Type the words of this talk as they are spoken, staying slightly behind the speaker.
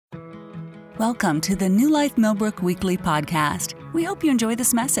Welcome to the New Life Millbrook Weekly Podcast. We hope you enjoy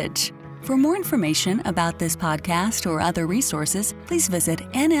this message. For more information about this podcast or other resources, please visit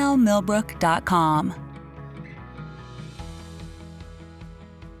nlmillbrook.com.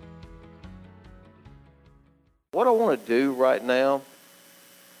 What I want to do right now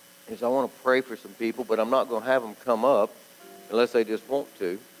is I want to pray for some people, but I'm not going to have them come up unless they just want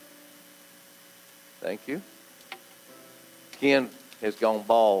to. Thank you. Ken has gone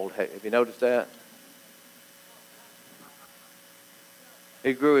bald. Have you noticed that?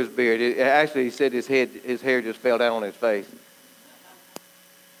 He grew his beard. Actually, he said his hair just fell down on his face.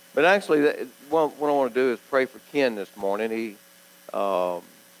 But actually, what I want to do is pray for Ken this morning. He has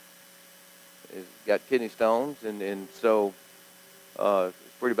got kidney stones, and so it's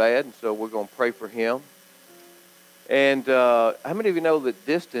pretty bad, and so we're going to pray for him. And how many of you know that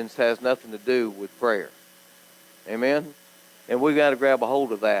distance has nothing to do with prayer? Amen? And we've got to grab a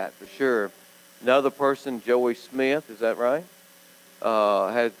hold of that for sure. Another person, Joey Smith, is that right?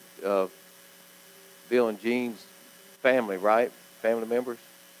 Had Bill and Jean's family, right? Family members.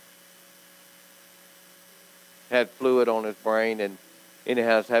 Had fluid on his brain and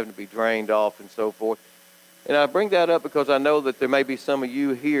anyhow it's having to be drained off and so forth. And I bring that up because I know that there may be some of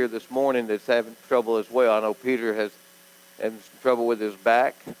you here this morning that's having trouble as well. I know Peter has having some trouble with his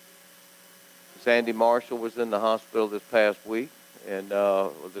back. Sandy Marshall was in the hospital this past week, and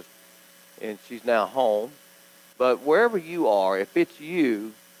she's now home. But wherever you are, if it's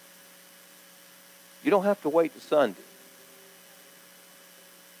you, you don't have to wait to Sunday.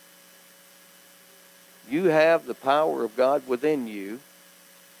 You have the power of God within you,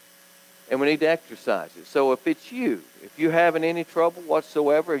 and we need to exercise it. So if it's you, if you're having any trouble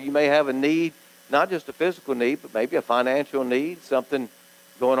whatsoever, you may have a need, not just a physical need, but maybe a financial need, something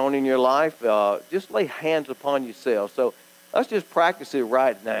going on in your life, just lay hands upon yourself. So let's just practice it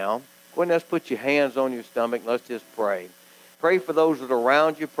right now. Go ahead and let's put your hands on your stomach. And let's just pray. Pray for those that are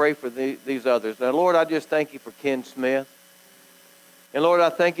around you. Pray for these others. Now, Lord, I just thank you for Ken Smith. And, Lord, I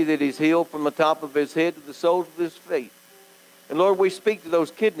thank you that he's healed from the top of his head to the soles of his feet. And, Lord, we speak to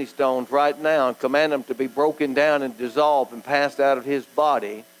those kidney stones right now and command them to be broken down and dissolved and passed out of his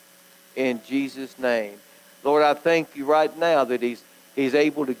body in Jesus' name. Lord, I thank you right now that he's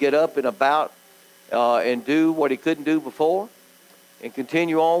able to get up and about and do what he couldn't do before and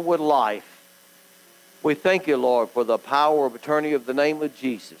continue on with life. We thank you, Lord, for the power of attorney of the name of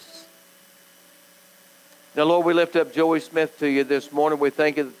Jesus. Now, Lord, we lift up Joey Smith to you this morning. We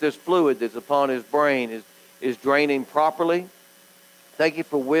thank you that this fluid that's upon his brain is draining properly. Thank you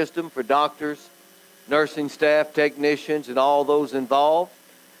for wisdom for doctors, nursing staff, technicians, and all those involved,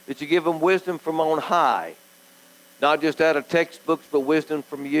 that you give them wisdom from on high. Not just out of textbooks, but wisdom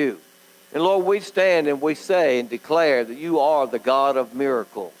from you. And Lord, we stand and we say and declare that you are the God of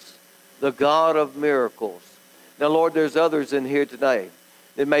miracles. The God of miracles. Now, Lord, there's others in here today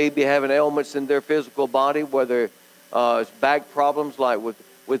that may be having ailments in their physical body, whether it's back problems like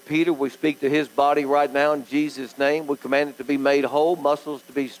with Peter. We speak to his body right now in Jesus' name. We command it to be made whole, muscles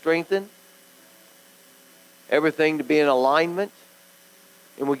to be strengthened, everything to be in alignment.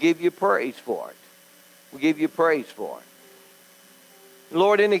 And we give you praise for it. We give you praise for it.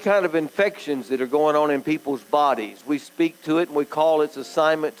 Lord, any kind of infections that are going on in people's bodies, we speak to it and we call its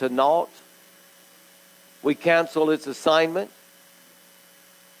assignment to naught. We cancel its assignment.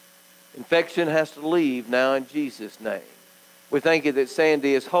 Infection has to leave now in Jesus' name. We thank you that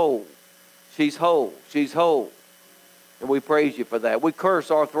Sandy is whole. She's whole. She's whole. And we praise you for that. We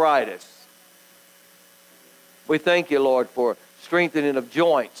curse arthritis. We thank you, Lord, for strengthening of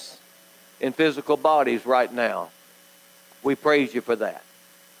joints in physical bodies right now. We praise you for that.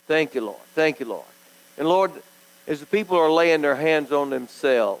 Thank you, Lord. Thank you, Lord. And Lord, as the people are laying their hands on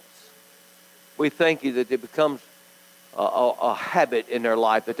themselves, we thank you that it becomes a habit in their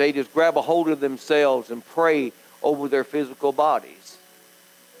life, that they just grab a hold of themselves and pray over their physical bodies.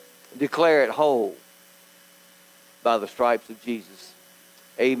 Declare it whole by the stripes of Jesus.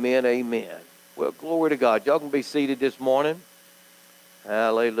 Amen, amen. Well, glory to God. Y'all can be seated this morning.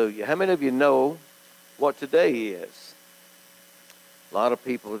 Hallelujah. How many of you know what today is? A lot of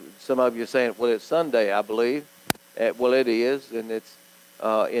people, some of you are saying, well, it's Sunday, I believe. Well, it is, and it's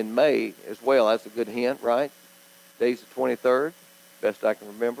in May as well. That's a good hint, right? Today's the 23rd, best I can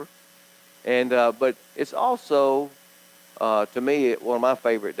remember. And but it's also, to me, one of my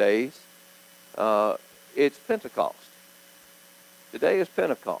favorite days. It's Pentecost. Today is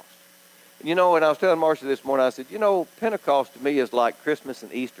Pentecost. You know, and I was telling Marcia this morning, I said, you know, Pentecost to me is like Christmas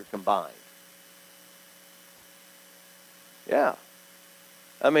and Easter combined. Yeah.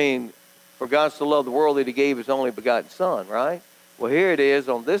 I mean, for God so loved the world that he gave his only begotten Son, right? Well, here it is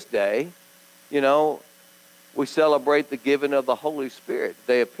on this day, You know, we celebrate the giving of the Holy Spirit,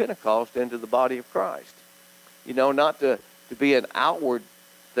 the day of Pentecost, into the body of Christ. You know, not to be an outward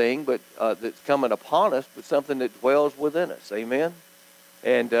thing, but that's coming upon us, but something that dwells within us. Amen?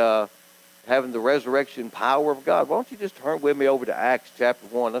 And having the resurrection power of God. Why don't you just turn with me over to Acts chapter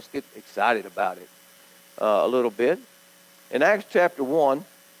 1. Let's get excited about it a little bit. In Acts chapter 1,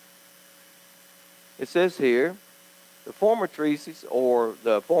 it says here, the former treatise, or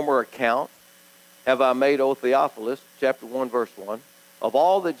the former account, have I made, O Theophilus, chapter 1, verse 1, of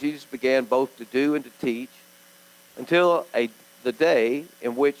all that Jesus began both to do and to teach, until the day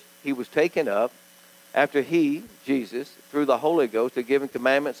in which he was taken up, after he, Jesus, through the Holy Ghost, had given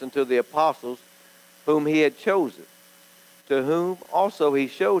commandments unto the apostles whom he had chosen, to whom also he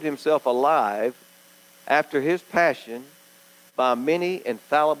showed himself alive after his passion by many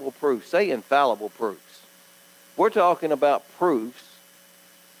infallible proofs. Say infallible proofs. We're talking about proofs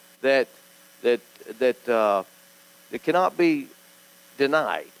that cannot be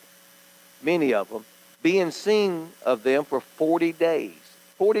denied. Many of them being seen of them for 40 days.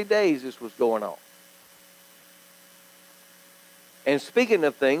 40 days this was going on. And speaking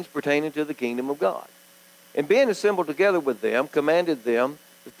of things pertaining to the kingdom of God. And being assembled together with them, commanded them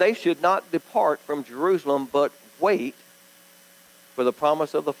that they should not depart from Jerusalem, but wait for the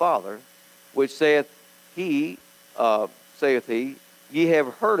promise of the Father, which saith he, ye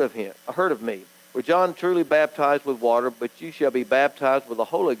have heard of me. For John truly baptized with water, but you shall be baptized with the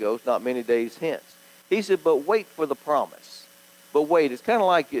Holy Ghost not many days hence. He said, but wait for the promise. But wait, it's kind of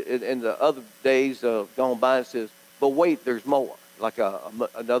like in the other days gone by, it says, but wait, there's more. Like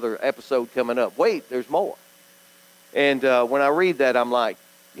another episode coming up. Wait, there's more. And when I read that, I'm like,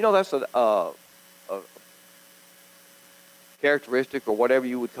 you know, that's a characteristic or whatever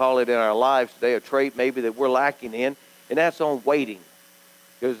you would call it in our lives today, a trait maybe that we're lacking in, and that's on waiting.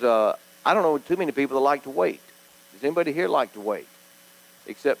 Because I don't know too many people that like to wait. Does anybody here like to wait?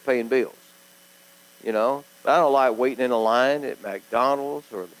 Except paying bills. You know, I don't like waiting in a line at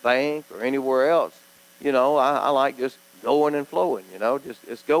McDonald's or the bank or anywhere else. You know, I like just going and flowing, you know,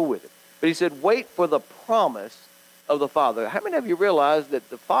 just go with it. But he said, wait for the promise of the Father. How many of you realize that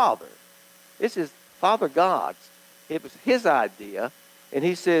the Father, this is Father God's, it was his idea, and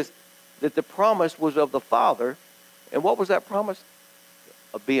he says that the promise was of the Father, and what was that promise?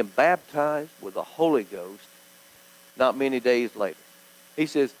 Of being baptized with the Holy Ghost not many days later. He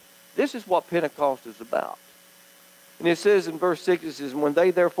says, this is what Pentecost is about. And it says in verse 6, it says, when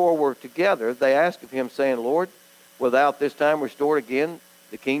they therefore were together, they asked of him, saying, Lord, wilt thou this time restore again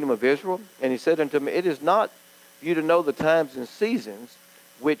the kingdom of Israel? And he said unto me, it is not for you to know the times and seasons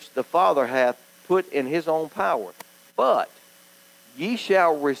which the Father hath put in his own power, but ye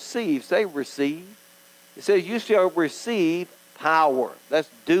shall receive, say receive. It says you shall receive power. That's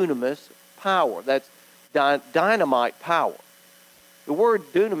dunamis power. That's dynamite power. The word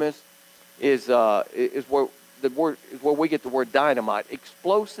dunamis is where we get the word dynamite,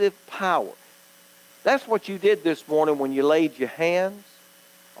 explosive power. That's what you did this morning when you laid your hands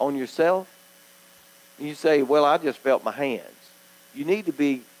on yourself. You say, well, I just felt my hands. You need to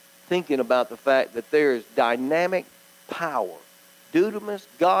be thinking about the fact that there is dynamic power, dunamis,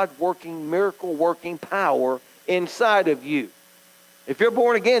 God-working, miracle-working power inside of you. If you're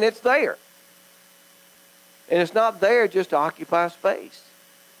born again, it's there. And it's not there just to occupy space.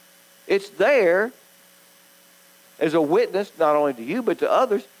 It's there as a witness, not only to you, but to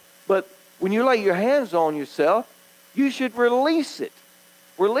others. But when you lay your hands on yourself, you should release it.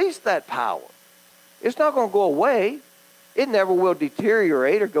 Release that power. It's not going to go away. It never will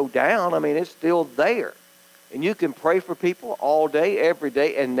deteriorate or go down. I mean, it's still there. And you can pray for people all day, every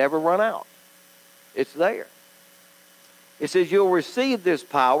day, and never run out. It's there. It says you'll receive this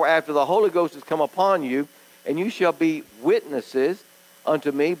power after the Holy Ghost has come upon you, and you shall be witnesses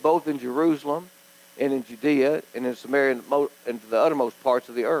unto me both in Jerusalem and in Judea and in Samaria and to the uttermost parts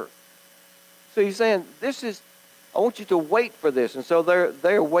of the earth. So he's saying, I want you to wait for this. And so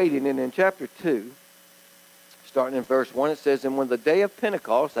they're waiting. And in chapter 2, starting in verse 1, it says, and when the day of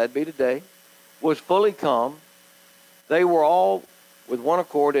Pentecost, that'd be today, was fully come, they were all with one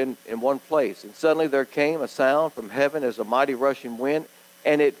accord in one place. And suddenly there came a sound from heaven as a mighty rushing wind,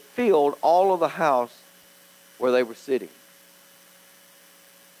 and it filled all of the house where they were sitting.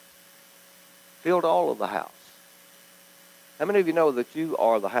 Filled all of the house. How many of you know that you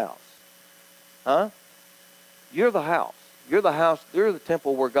are the house? Huh? You're the house. You're the house. You're the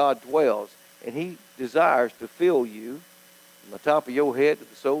temple where God dwells. And he desires to fill you from the top of your head to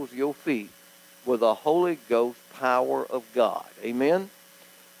the soles of your feet with the Holy Ghost power of God. Amen?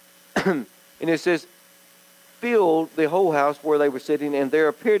 And it says, filled the whole house where they were sitting, and there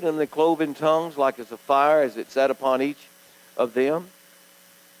appeared to them the cloven tongues like as a fire as it sat upon each of them.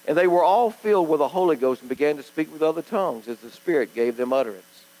 And they were all filled with the Holy Ghost and began to speak with other tongues as the Spirit gave them utterance.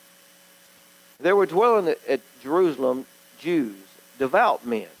 There were dwelling at Jerusalem Jews, devout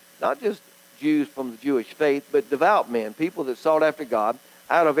men, not just Jews from the Jewish faith, but devout men, people that sought after God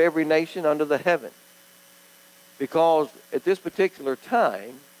out of every nation under the heaven. Because at this particular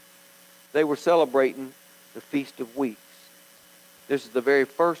time, they were celebrating the Feast of Weeks. This is the very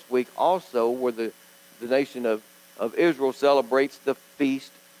first week also where the nation of Israel celebrates the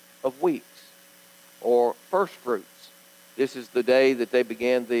Feast of Weeks, or first fruits. This is the day that they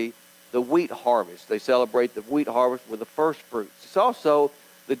began the wheat harvest. They celebrate the wheat harvest with the first fruits. It's also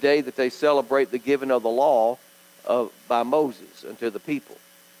the day that they celebrate the giving of the law by Moses unto the people.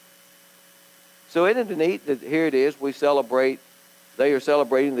 So isn't it neat that here it is, they are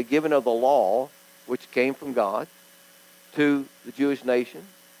celebrating the giving of the law, which came from God, to the Jewish nation.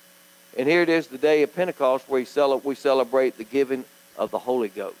 And here it is, the day of Pentecost, where we celebrate the giving of the Holy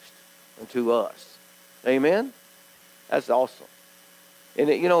Ghost unto us. Amen? That's awesome. And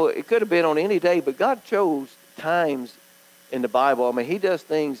it could have been on any day, but God chose times in the Bible. I mean, he does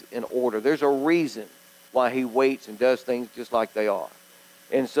things in order. There's a reason why he waits and does things just like they are.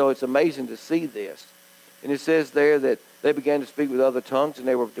 And so it's amazing to see this. And it says there that they began to speak with other tongues, and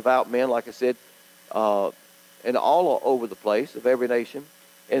they were devout men, like I said, and all over the place of every nation.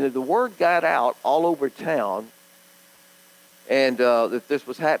 And the word got out all over town, and that this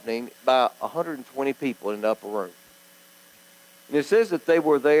was happening by 120 people in the upper room. And it says that they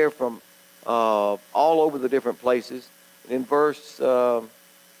were there from all over the different places. And in verse, in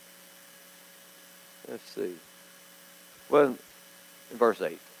verse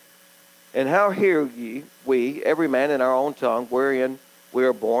 8. And how hear ye, we, every man in our own tongue, wherein we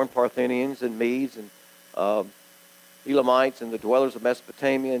are born, Parthians and Medes and Elamites and the dwellers of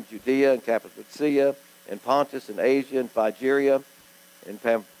Mesopotamia and Judea and Cappadocia and Pontus and Asia and Phrygia and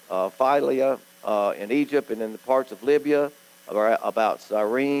Pamphylia and Egypt and in the parts of Libya, about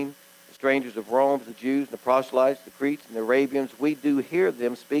Cyrene, the strangers of Rome, the Jews, and the proselytes, the Cretes, and the Arabians, we do hear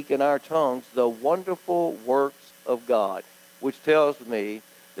them speak in our tongues the wonderful works of God, which tells me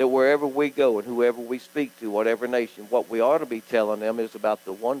that wherever we go and whoever we speak to, whatever nation, what we ought to be telling them is about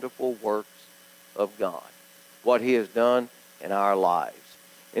the wonderful works of God, what he has done in our lives.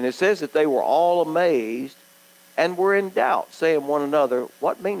 And it says that they were all amazed and were in doubt, saying one another,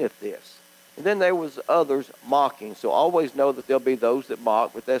 what meaneth this? And then there was others mocking. So always know that there'll be those that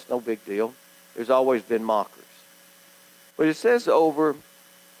mock, but that's no big deal. There's always been mockers. But it says over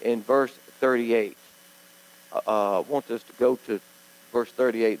in verse 38. I want us to go to verse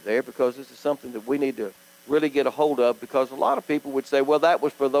 38 there, because this is something that we need to really get a hold of, because a lot of people would say, well, that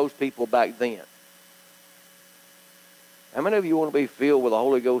was for those people back then. How many of you want to be filled with the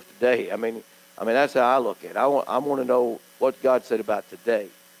Holy Ghost today? I mean that's how I look at it. I want to know what God said about today.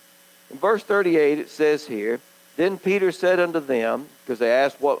 In verse 38, it says here, then Peter said unto them, because they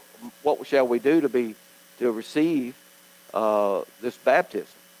asked, what shall we do to receive this baptism?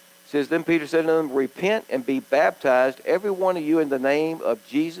 It says, then Peter said unto them, repent and be baptized, every one of you, in the name of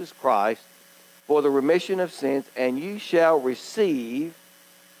Jesus Christ, for the remission of sins, and you shall receive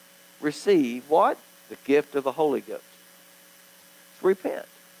what? The gift of the Holy Ghost. Repent.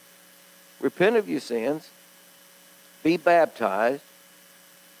 Repent of your sins. Be baptized.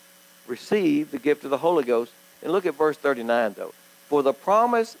 Receive the gift of the Holy Ghost. And look at verse 39, though. For the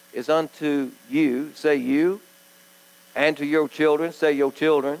promise is unto you, say you, and to your children, say your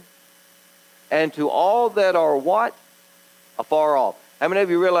children, and to all that are what? Afar off. How many of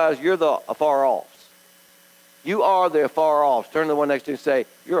you realize you're the afar offs? You are the afar offs. Turn to the one next to you and say,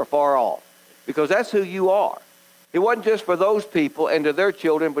 you're afar off. Because that's who you are. It wasn't just for those people and to their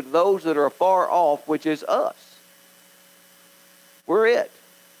children, but those that are afar off, which is us. We're it.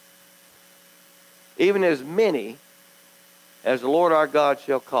 Even as many as the Lord our God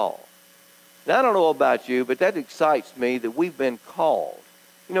shall call. Now, I don't know about you, but that excites me that we've been called.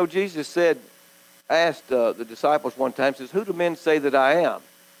 You know, Jesus asked the disciples one time, says, who do men say that I am?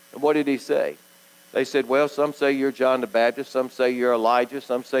 And what did he say? They said, well, some say you're John the Baptist, some say you're Elijah,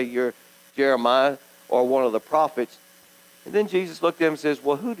 some say you're Jeremiah, or one of the prophets. And then Jesus looked at him and says,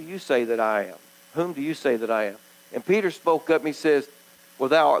 well, who do you say that I am? Whom do you say that I am? And Peter spoke up and he says, well,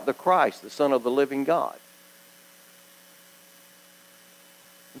 thou art the Christ, the Son of the living God.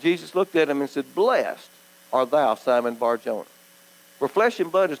 And Jesus looked at him and said, blessed art thou, Simon Bar-Jonah. For flesh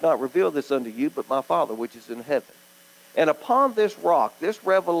and blood has not revealed this unto you, but my Father which is in heaven. And upon this rock, this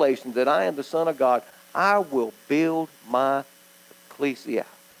revelation that I am the Son of God, I will build my ecclesia.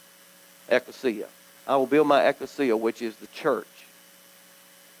 I will build my ecclesia, which is the church.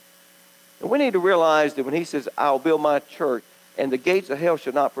 And we need to realize that when he says, I will build my church, and the gates of hell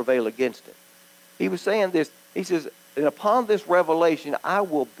shall not prevail against it. He was saying this. He says, and upon this revelation, I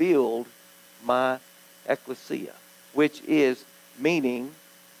will build my ecclesia, which is meaning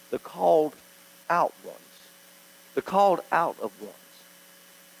the called out ones. The called out of ones.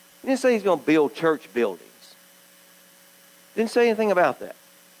 He didn't say he's going to build church buildings. Didn't say anything about that.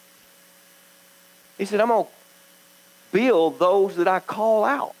 He said, I'm going to build those that I call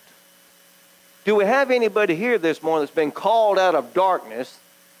out. Do we have anybody here this morning that's been called out of darkness,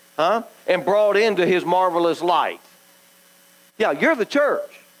 and brought into his marvelous light? Yeah, you're the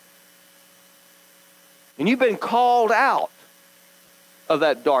church. And you've been called out of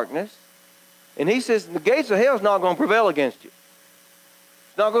that darkness. And he says, the gates of hell is not going to prevail against you.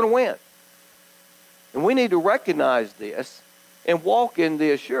 It's not going to win. And we need to recognize this and walk in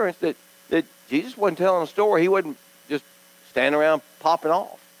the assurance that Jesus wasn't telling a story. He wasn't just standing around popping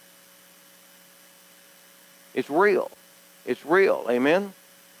off. It's real. It's real. Amen?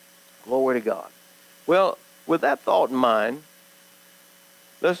 Glory to God. Well, with that thought in mind,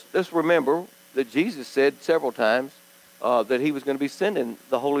 let's remember that Jesus said several times that he was going to be sending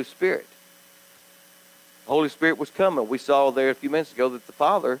the Holy Spirit. The Holy Spirit was coming. We saw there a few minutes ago that the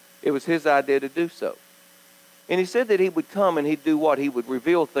Father, it was his idea to do so. And he said that he would come and he'd do what? He would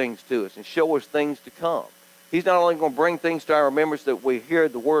reveal things to us and show us things to come. He's not only going to bring things to our remembrance that we hear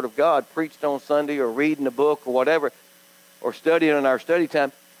the Word of God preached on Sunday or reading a book or whatever, or studying in our study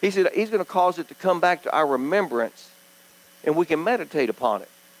time. He said he's going to cause it to come back to our remembrance, and we can meditate upon it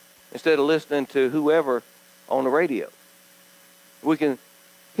instead of listening to whoever on the radio. We can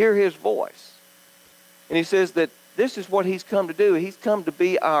hear his voice. And he says that this is what he's come to do. He's come to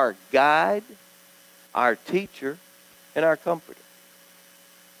be our guide, our teacher, and our comforter.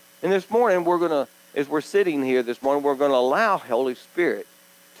 And this morning, as we're sitting here this morning, we're going to allow Holy Spirit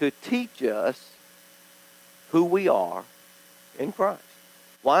to teach us who we are in Christ.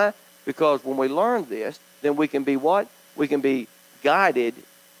 Why? Because when we learn this, then we can be what? We can be guided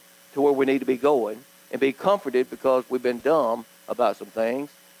to where we need to be going and be comforted because we've been dumb about some things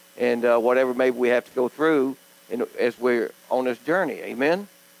and whatever maybe we have to go through as we're on this journey. Amen?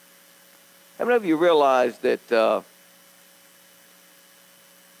 How many of you realize that,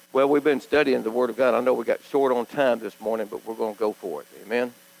 well, we've been studying the Word of God. I know we got short on time this morning, but we're going to go for it.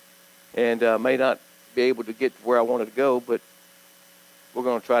 Amen? And may not be able to get to where I wanted to go, but we're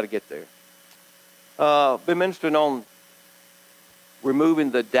going to try to get there. Been ministering on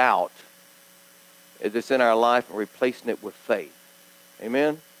removing the doubt that's in our life and replacing it with faith.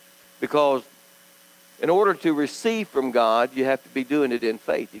 Amen? Because in order to receive from God, you have to be doing it in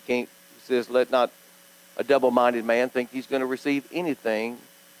faith. You can't, it says, let not a double-minded man think he's going to receive anything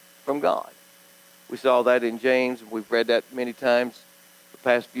from God. We saw that in James. We've read that many times the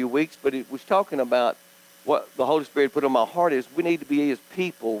past few weeks, but it was talking about what the Holy Spirit put on my heart is we need to be as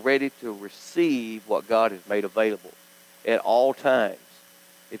people ready to receive what God has made available at all times.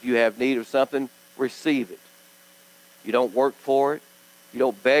 If you have need of something, receive it. You don't work for it. You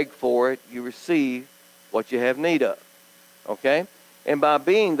don't beg for it. You receive what you have need of. Okay? And by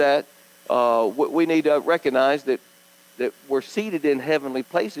being that, we need to recognize that we're seated in heavenly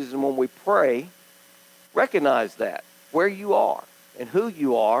places, and when we pray, recognize that, where you are and who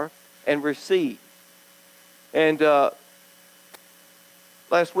you are, and receive. And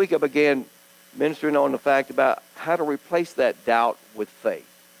last week I began ministering on the fact about how to replace that doubt with faith.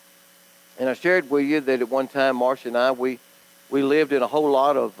 And I shared with you that at one time, Marcia and I, we lived in a whole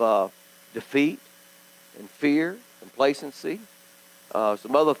lot of defeat and fear, complacency,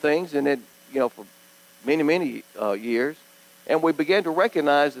 some other things, and then, for many years. And we began to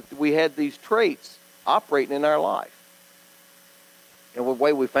recognize that we had these traits operating in our life. And the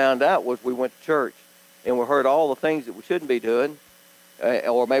way we found out was we went to church and we heard all the things that we shouldn't be doing,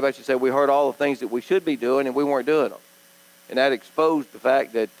 or maybe I should say we heard all the things that we should be doing and we weren't doing them. And that exposed the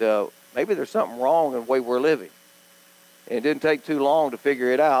fact that maybe there's something wrong in the way we're living. And it didn't take too long to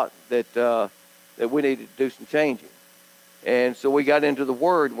figure it out that we needed to do some changing. And so we got into the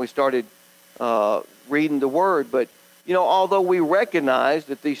Word and we started reading the Word. But, although we recognized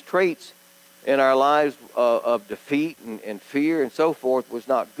that these traits in our lives of defeat and fear and so forth was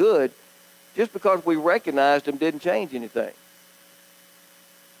not good, just because we recognized them didn't change anything.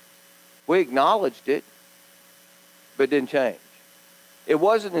 We acknowledged it, but it didn't change. It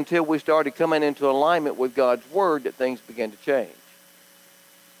wasn't until we started coming into alignment with God's Word that things began to change.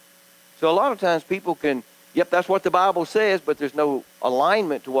 So a lot of times people can, that's what the Bible says, but there's no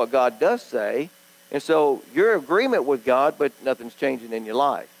alignment to what God does say. And so you're in agreement with God, but nothing's changing in your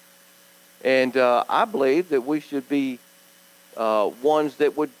life. And I believe that we should be ones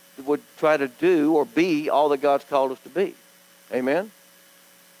that would try to do or be all that God's called us to be. Amen?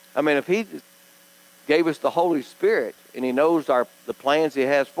 I mean, if he gave us the Holy Spirit and he knows the plans he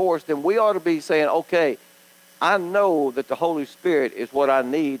has for us, then we ought to be saying, okay, I know that the Holy Spirit is what I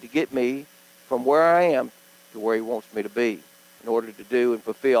need to get me from where I am to where he wants me to be in order to do and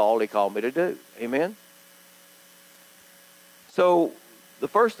fulfill all he called me to do. Amen? So the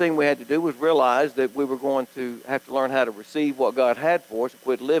first thing we had to do was realize that we were going to have to learn how to receive what God had for us and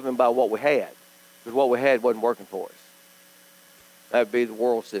quit living by what we had, because what we had wasn't working for us. That would be the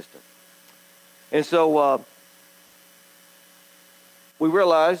world system. And so we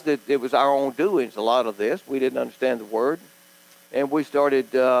realized that it was our own doings, a lot of this. We didn't understand the Word. And we started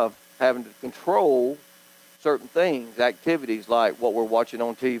having to control certain things, activities like what we're watching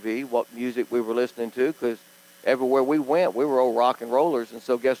on TV, what music we were listening to, because everywhere we went, we were old rock and rollers. And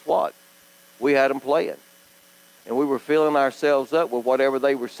so guess what? We had them playing. And we were filling ourselves up with whatever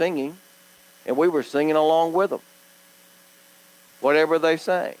they were singing, and we were singing along with them, whatever they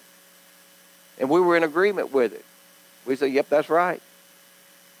sang. And we were in agreement with it. We said, yep, that's right.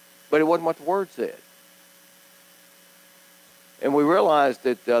 But it wasn't what the Word said. And we realized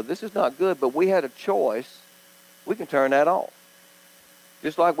that this is not good, but we had a choice. We can turn that off.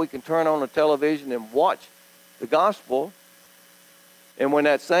 Just like we can turn on the television and watch the gospel, and when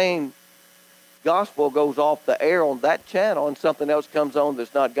that same gospel goes off the air on that channel and something else comes on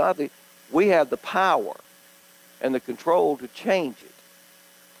that's not godly, we have the power and the control to change it.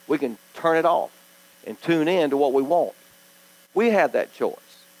 We can turn it off and tune in to what we want. We have that choice.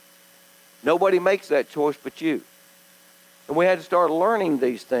 Nobody makes that choice but you. And we had to start learning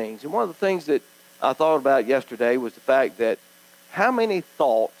these things. And one of the things that I thought about yesterday was the fact that how many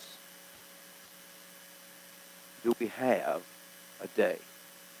thoughts do we have a day?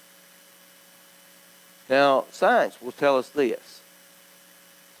 Now, science will tell us this,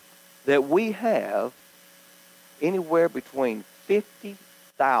 that we have anywhere between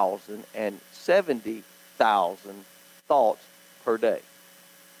 50,000 and 70,000 thoughts per day.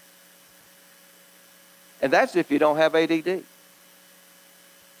 And that's if you don't have ADD.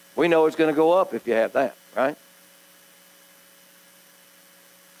 We know it's going to go up if you have that, right?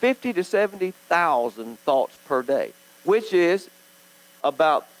 50 to 70,000 thoughts per day, which is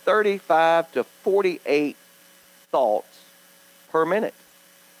about 35 to 48 thoughts per minute.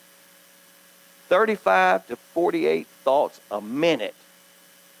 35 to 48 thoughts a minute.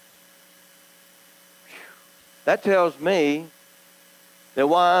 That tells me that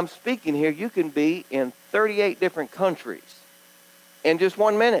while I'm speaking here, you can be in 38 different countries in just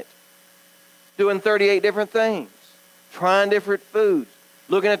 1 minute, doing 38 different things, trying different foods,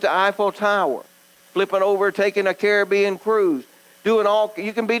 looking at the Eiffel Tower, flipping over, taking a Caribbean cruise,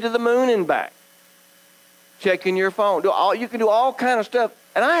 you can be to the moon and back, checking your phone. You can do all kind of stuff.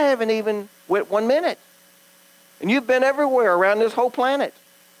 And I haven't even went 1 minute. And you've been everywhere around this whole planet.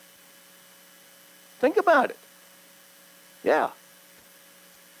 Think about it. Yeah.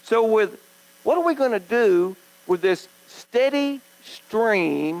 So what are we going to do with this steady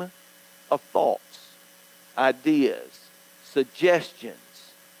stream of thoughts, ideas, suggestions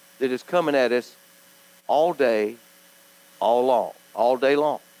that is coming at us all day, all day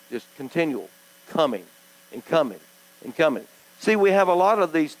long, just continual, coming and coming and coming. See, we have a lot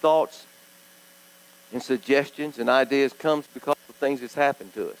of these thoughts and suggestions and ideas comes because of things that's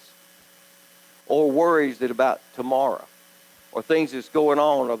happened to us, or worries that about tomorrow, or things that's going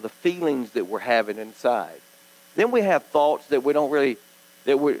on, or the feelings that we're having inside. Then we have thoughts that we're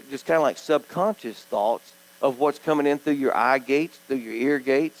just kind of like subconscious thoughts of what's coming in through your eye gates, through your ear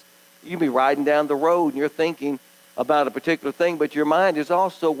gates. You can be riding down the road and you're thinking about a particular thing, but your mind is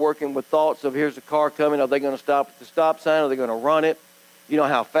also working with thoughts of, here's a car coming, are they going to stop at the stop sign, are they going to run it? You know,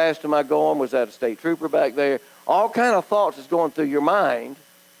 how fast am I going? Was that a state trooper back there? All kind of thoughts is going through your mind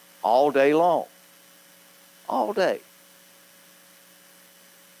all day long. All day.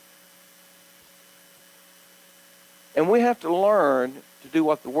 And we have to learn to do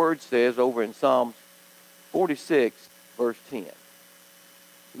what the Word says over in Psalms 46, verse 10. You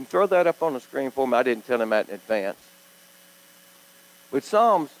can throw that up on the screen for me. I didn't tell him that in advance. But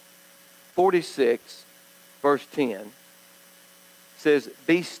Psalms 46, verse 10, says,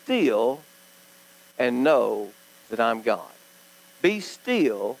 be still and know that I'm God. Be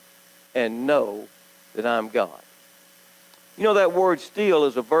still and know that I'm God. You know, that word still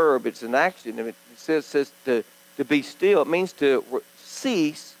is a verb. It's an action. It says to be still. It means to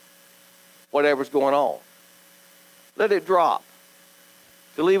cease whatever's going on. Let it drop.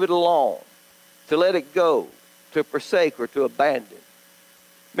 To leave it alone. To let it go. To forsake or to abandon.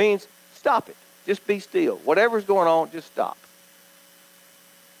 Means Stop it. Just be still. Whatever's going on, just stop.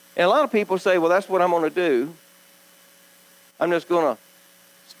 And a lot of people say, well, that's what I'm going to do. I'm just going to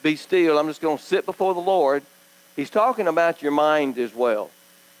be still. I'm just going to sit before the Lord. He's talking about your mind as well.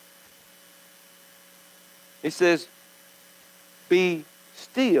 He says, be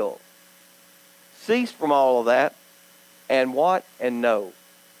still. Cease from all of that. And what? And know.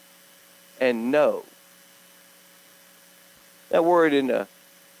 And know. That word in the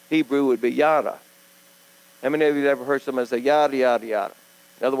Hebrew would be yada. How many of you have ever heard somebody say yada, yada, yada?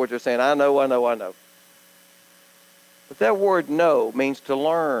 In other words, they're saying, I know, I know, I know. But that word know means to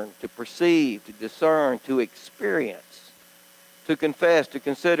learn, to perceive, to discern, to experience, to confess, to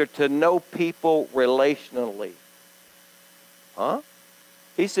consider, to know people relationally. Huh?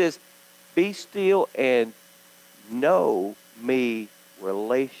 He says, be still and know me through a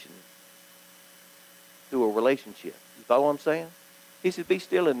relationship. You follow what I'm saying? He said, be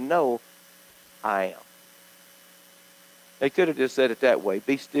still and know I am. They could have just said it that way.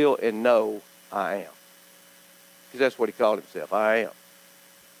 Be still and know I am. Because that's what he called himself. I am.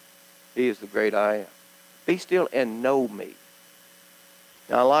 He is the great I am. Be still and know me.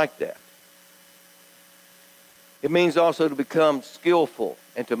 Now, I like that. It means also to become skillful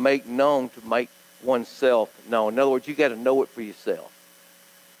and to make known, to make oneself known. In other words, you got to know it for yourself.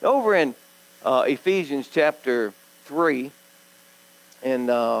 Over in Ephesians chapter 3, and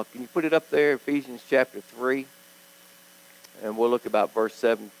can you put it up there, Ephesians chapter 3? And we'll look about verse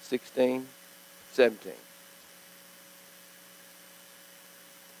 17.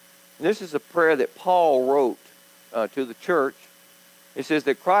 And this is a prayer that Paul wrote to the church. It says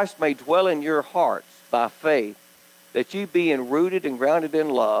that Christ may dwell in your hearts by faith, that you being rooted and grounded in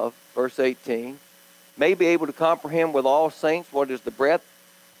love, verse 18, may be able to comprehend with all saints what is the breadth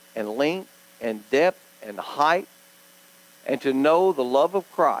and length and depth and height, and to know the love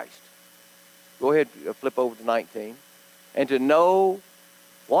of Christ. Go ahead, flip over to 19. And to know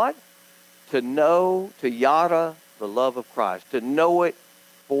what? To know, to yada, the love of Christ. To know it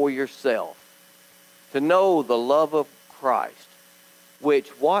for yourself. To know the love of Christ. Which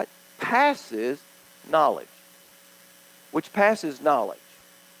what? Passes knowledge. Which passes knowledge.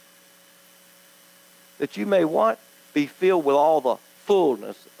 That you may what? Be filled with all the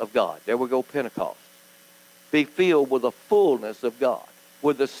fullness of God. There we go, Pentecost. Be filled with the fullness of God.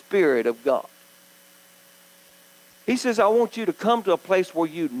 With the Spirit of God. He says, I want you to come to a place where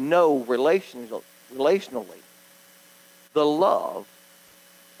you know relationally the love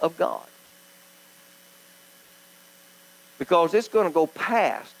of God. Because it's going to go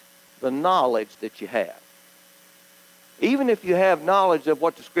past the knowledge that you have. Even if you have knowledge of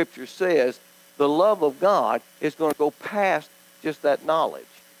what the Scripture says, the love of God is going to go past just that knowledge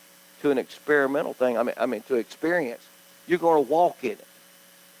to an experimental thing. I mean, to experience. You're going to walk in it.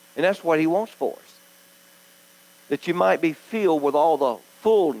 And that's what He wants for us. That you might be filled with all the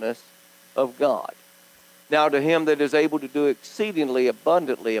fullness of God. Now to Him that is able to do exceedingly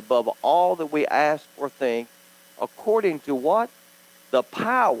abundantly above all that we ask or think, according to what? The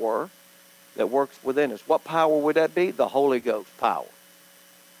power that works within us. What power would that be? The Holy Ghost power.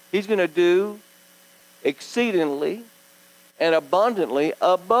 He's going to do exceedingly and abundantly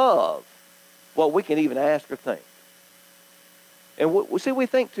above what we can even ask or think. And we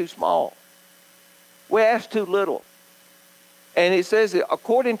think too small. We ask too little. And it says that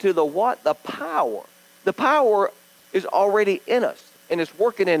according to the what? The power. The power is already in us and it's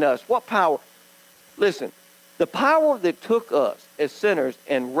working in us. What power? Listen, the power that took us as sinners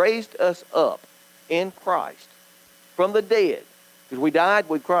and raised us up in Christ from the dead. Because we died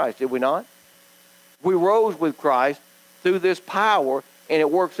with Christ, did we not? We rose with Christ through this power and it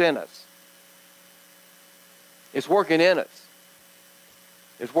works in us. It's working in us.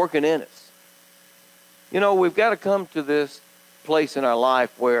 It's working in us. You know, we've got to come to this place in our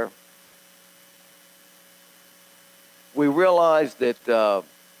life where we realize that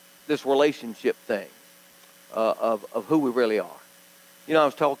this relationship thing of who we really are. You know, I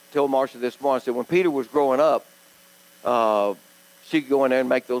was told Marcia this morning, I said when Peter was growing up, she could go in there and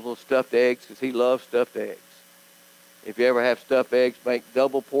make those little stuffed eggs because he loves stuffed eggs. If you ever have stuffed eggs, make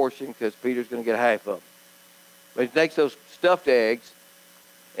double portion because Peter's going to get half of them. But he takes those stuffed eggs,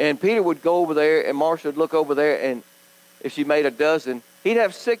 and Peter would go over there, and Marcia would look over there, and if she made a dozen, he'd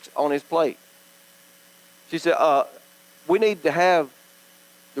have 6 on his plate. She said, we need to have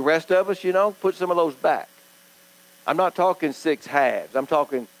the rest of us, you know, put some of those back. I'm not talking 6 halves. I'm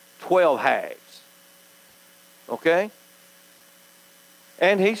talking 12 halves. Okay?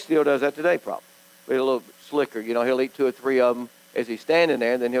 And he still does that today, probably. But a little bit slicker. You know, he'll eat 2 or 3 of them as he's standing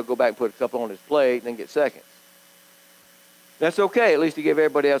there, and then he'll go back and put a couple on his plate and then get seconds. That's okay. At least he gave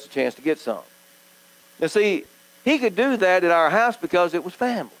everybody else a chance to get some. Now see, he could do that at our house because it was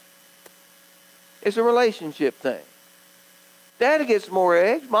family. It's a relationship thing. Daddy gets more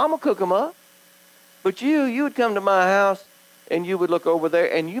eggs. Mama cook them up. But you would come to my house and you would look over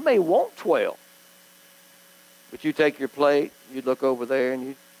there and you may want 12. But you take your plate, you'd look over there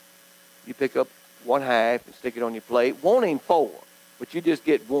and you pick up 1/2 and stick it on your plate, wanting 4, but you just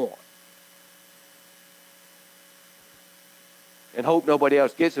get 1. And hope nobody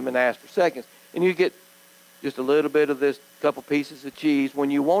else gets them and ask for seconds. And you get just a little bit of this, couple pieces of cheese when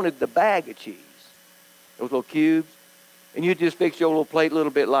you wanted the bag of cheese, those little cubes, and you just fix your little plate a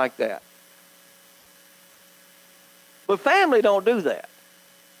little bit like that. But family don't do that.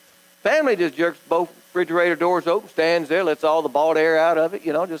 Family just jerks both refrigerator doors open, stands there, lets all the bought air out of it,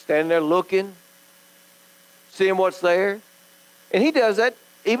 just standing there looking, seeing what's there. And he does that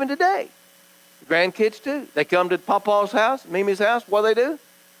even today. The grandkids too. They come to Papa's house, Mimi's house. What do?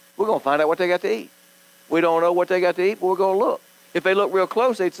 We're going to find out what they got to eat. We don't know what they got to eat, but we're going to look. If they look real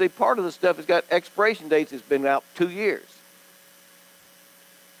close, they'd see part of the stuff has got expiration dates that's been out 2 years.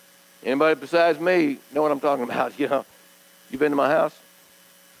 Anybody besides me know what I'm talking about? You been to my house?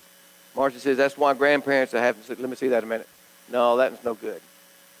 Marcia says, that's why grandparents are having, let me see that a minute. No, that's no good.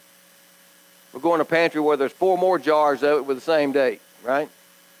 We're going to a pantry where there's 4 more jars of it with the same date, right?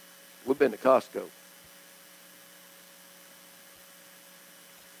 We've been to Costco.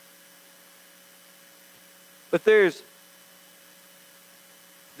 But there's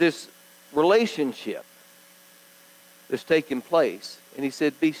this relationship that's taking place. And he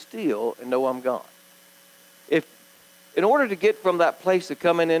said, be still and know I'm God. In order to get from that place of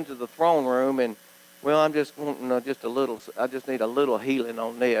coming into the throne room and, well, I'm just wanting I just need a little healing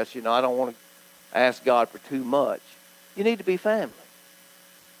on this. I don't want to ask God for too much. You need to be family.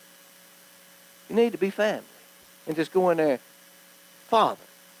 You need to be family. And just go in there, Father,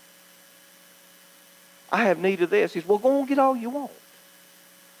 I have need of this. He says, well, go and get all you want.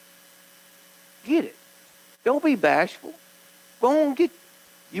 Get it. Don't be bashful. Go and get,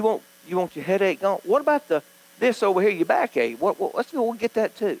 you want your headache gone. What about this over here, your backache? Let's go and get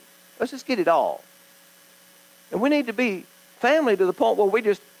that too. Let's just get it all. And we need to be family to the point where we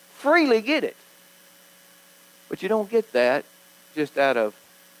just freely get it. But you don't get that just out of,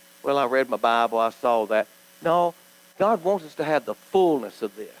 well, I read my Bible, I saw that. No, God wants us to have the fullness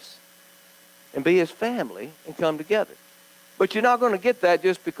of this and be his family and come together. But you're not going to get that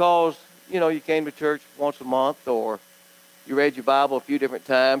just because, you came to church once a month or you read your Bible a few different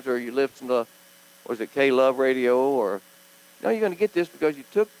times or you listened to, K-Love Radio or, no, you're going to get this because you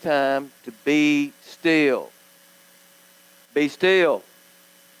took time to be still. Be still.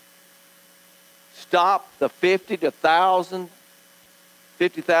 Stop the 50,000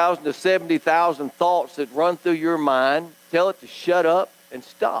 to 70,000 thoughts that run through your mind. Tell it to shut up and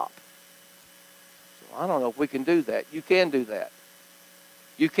stop. So I don't know if we can do that. You can do that.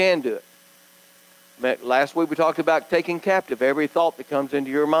 You can do it. Last week we talked about taking captive every thought that comes into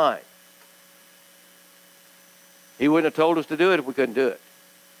your mind. He wouldn't have told us to do it if we couldn't do it.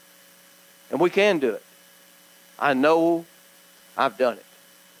 And we can do it. I know I've done it.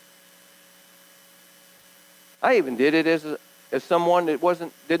 I even did it as someone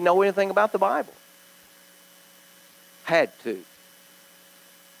that didn't know anything about the Bible. Had to.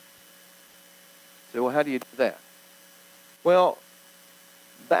 So, well, how do you do that? Well,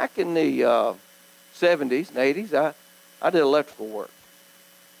 back in the 70s and 80s, I did electrical work.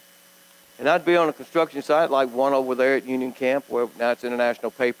 And I'd be on a construction site like one over there at Union Camp, where now it's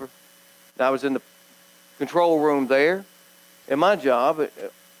International Paper. And I was in the control room there. And my job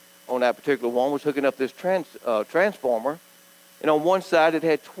on that particular one was hooking up this transformer. And on one side, it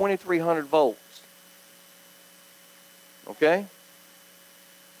had 2,300 volts. Okay?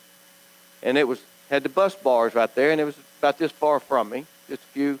 And it had the bus bars right there, and it was about this far from me. Just a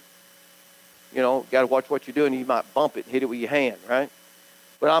few, got to watch what you're doing. You might bump it and hit it with your hand, right?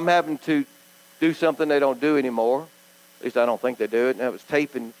 But I'm having to do something they don't do anymore. At least I don't think they do it. And that was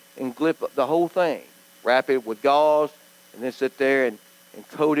tape and glip the whole thing. Wrap it with gauze, and then sit there and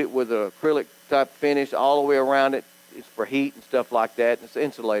coat it with an acrylic type finish all the way around it. It's for heat and stuff like that, and it's an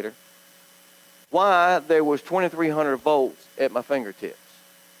insulator. Why? There was 2,300 volts at my fingertips.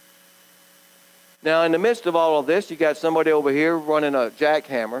 Now, in the midst of all of this, you got somebody over here running a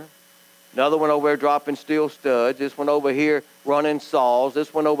jackhammer, another one over there dropping steel studs, this one over here running saws,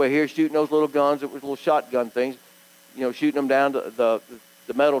 this one over here shooting those little guns, it was little shotgun things, shooting them down to the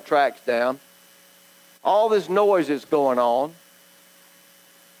metal tracks down. All this noise is going on.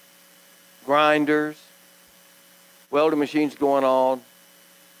 Grinders, welding machines going on.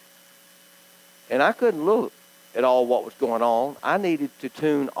 And I couldn't look at all what was going on. I needed to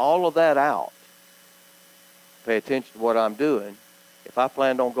tune all of that out. Pay attention to what I'm doing if I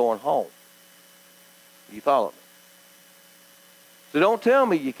planned on going home. You follow me? So don't tell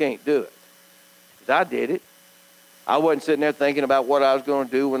me you can't do it, because I did it. I wasn't sitting there thinking about what I was going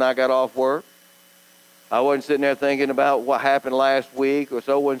to do when I got off work. I wasn't sitting there thinking about what happened last week or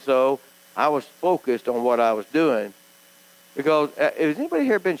so-and-so. I was focused on what I was doing. Because, has anybody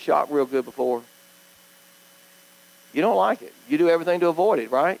here been shot real good before? You don't like it. You do everything to avoid it,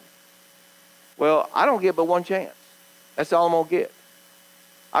 right? Well, I don't get but one chance. That's all I'm going to get.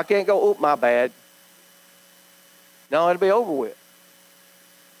 I can't go, oh, my bad. No, it'll be over with.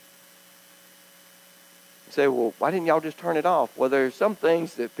 You say, well, why didn't y'all just turn it off? Well, there's some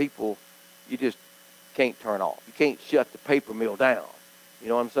things that people, you just can't turn off. You can't shut the paper mill down. You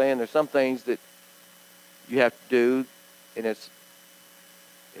know what I'm saying? There's some things that you have to do, and it's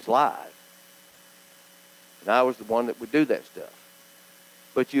live. And I was the one that would do that stuff.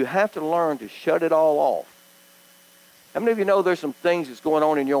 But you have to learn to shut it all off. How many of you know there's some things that's going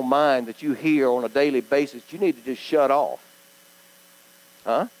on in your mind that you hear on a daily basis you need to just shut off?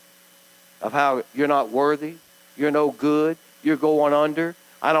 Huh? Of how you're not worthy, you're no good, you're going under,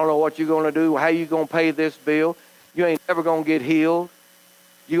 I don't know what you're going to do, how you going to pay this bill, you ain't never going to get healed,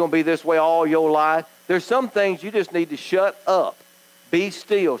 you're going to be this way all your life. There's some things you just need to shut up. Be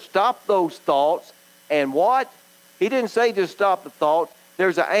still. Stop those thoughts. And what? He didn't say just stop the thoughts.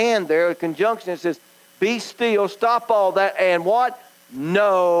 There's an and there, a conjunction that says, be still, stop all that, and what?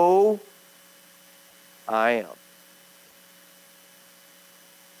 Know I am.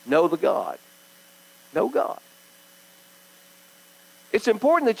 Know the God. Know God. It's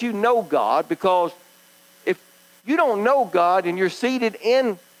important that you know God, because if you don't know God and you're seated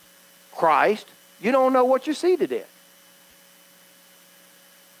in Christ, you don't know what you're seated in.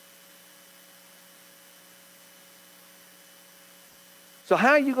 So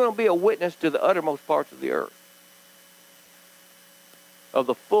how are you going to be a witness to the uttermost parts of the earth, of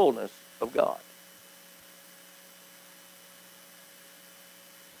the fullness of God?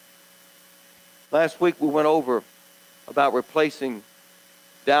 Last week we went over about replacing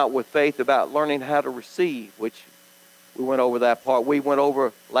doubt with faith, about learning how to receive, which we went over that part. We went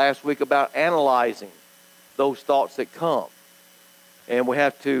over last week about analyzing those thoughts that come. And we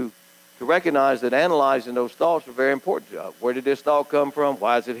have to recognize that analyzing those thoughts are very important. Where did this thought come from?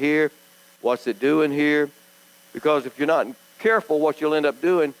 Why is it here? What's it doing here? Because if you're not careful, what you'll end up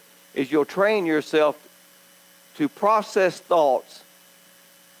doing is you'll train yourself to process thoughts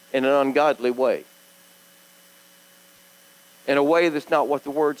in an ungodly way, in a way that's not what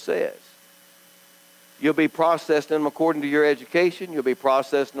the Word says. You'll be processing them according to your education. You'll be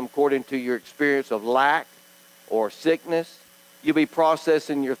processing them according to your experience of lack or sickness. You'll be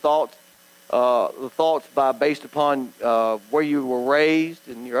processing your thoughts, the thoughts based upon where you were raised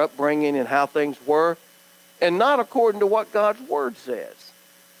and your upbringing and how things were, and not according to what God's Word says.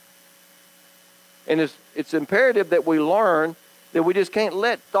 And it's imperative that we learn that we just can't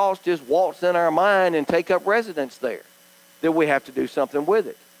let thoughts just waltz in our mind and take up residence there, that we have to do something with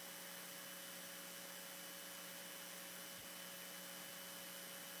it.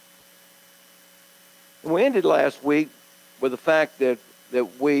 And we ended last week with the fact that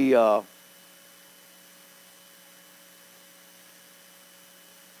we I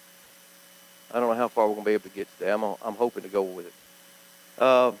don't know how far we're going to be able to get today. I'm hoping to go with it.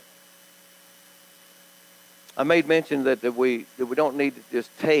 I made mention that we don't need to just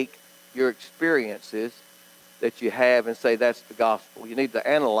take your experiences that you have and say that's the gospel. You need to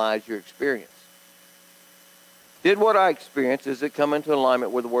analyze your experience. Did what I experienced, does it come into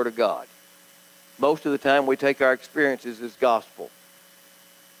alignment with the Word of God? Most of the time we take our experiences as gospel.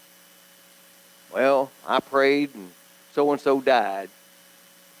 Well, I prayed and so-and-so died.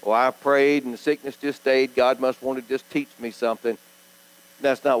 Or I prayed and the sickness just stayed. God must want to just teach me something.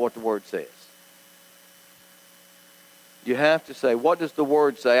 That's not what the Word says. You have to say, what does the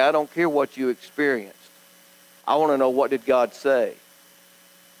Word say? I don't care what you experienced. I want to know, what did God say?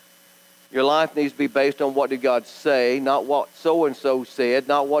 Your life needs to be based on what did God say, not what so-and-so said,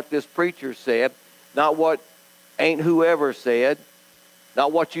 not what this preacher said, not what ain't whoever said,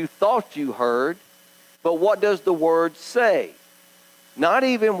 not what you thought you heard, but what does the Word say? Not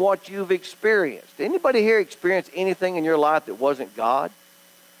even what you've experienced. Anybody here experience anything in your life that wasn't God?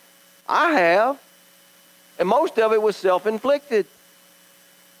 I have. And most of it was self-inflicted.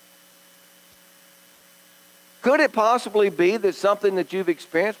 Could it possibly be that something that you've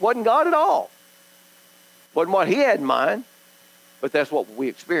experienced wasn't God at all? Wasn't what He had in mind, but that's what we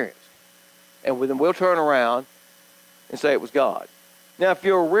experienced. And then we'll turn around and say it was God. Now, if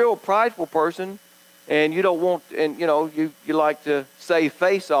you're a real prideful person and you don't want, and you like to save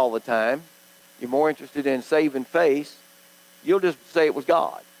face all the time, you're more interested in saving face, you'll just say it was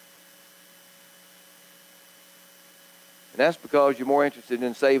God. And that's because you're more interested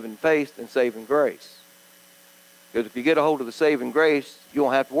in saving face than saving grace. Because if you get a hold of the saving grace, you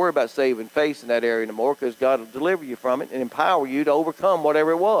won't have to worry about saving face in that area anymore, because God will deliver you from it and empower you to overcome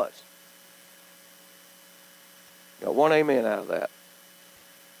whatever it was. Got one amen out of that.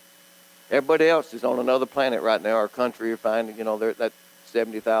 Everybody else is on another planet right now. Our country are finding, they're that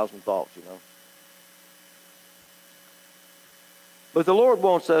 70,000 thoughts, But the Lord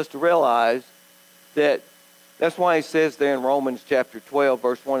wants us to realize that. That's why he says there in Romans chapter 12,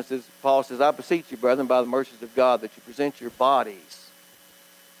 verse 1, Paul says, I beseech you, brethren, by the mercies of God, that you present your bodies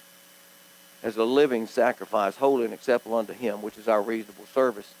as a living sacrifice, holy and acceptable unto him, which is our reasonable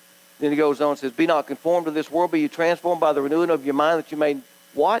service. Then he goes on and says, be not conformed to this world, but ye transformed by the renewing of your mind, that you may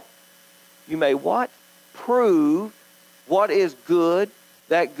what? You may what? Prove what is good,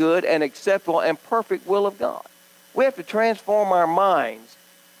 that good and acceptable and perfect will of God. We have to transform our minds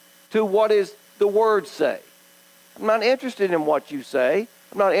to what is the Word say. I'm not interested in what you say.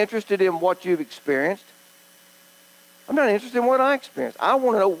 I'm not interested in what you've experienced. I'm not interested in what I experienced. I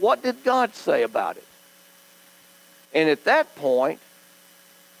want to know, what did God say about it? And at that point,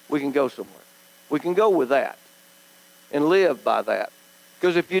 we can go somewhere. We can go with that and live by that.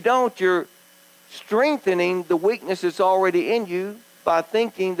 Because if you don't, you're strengthening the weakness that's already in you by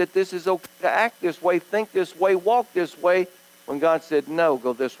thinking that this is okay to act this way, think this way, walk this way, when God said, no,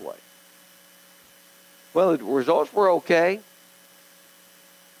 go this way. Well, the results were okay.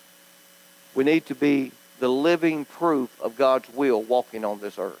 We need to be the living proof of God's will walking on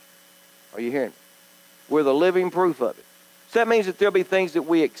this earth. Are you hearing me? We're the living proof of it. So that means that there'll be things that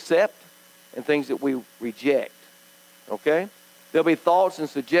we accept and things that we reject. Okay? There'll be thoughts and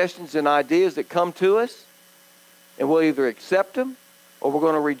suggestions and ideas that come to us, and we'll either accept them or we're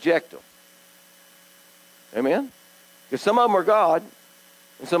going to reject them. Amen? Because some of them are God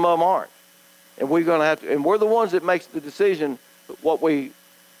and some of them aren't. And we're going to have to, and we're the ones that makes the decision what we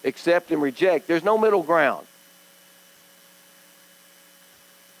accept and reject. There's no middle ground.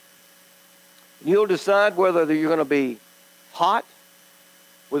 You'll decide whether you're going to be hot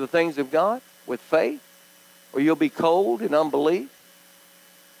with the things of God, with faith, or you'll be cold in unbelief.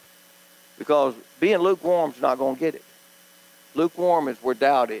 Because being lukewarm is not going to get it. Lukewarm is where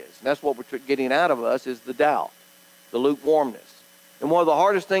doubt is. And that's what we're getting out of us, is the doubt, the lukewarmness. And one of the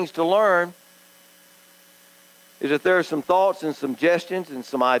hardest things to learn is that there are some thoughts and suggestions and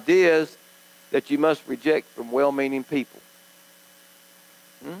some ideas that you must reject from well-meaning people.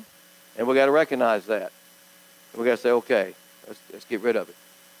 And we got to recognize that. We got to say, okay, let's get rid of it.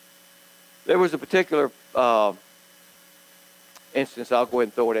 There was a particular instance. I'll go ahead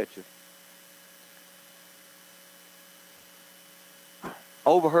and throw it at you. I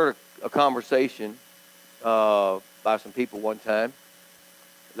overheard a conversation by some people one time.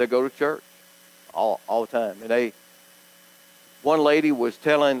 They go to church all the time. And one lady was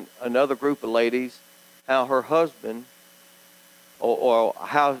telling another group of ladies how her husband, or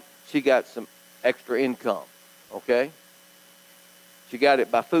how she got some extra income, okay? She got it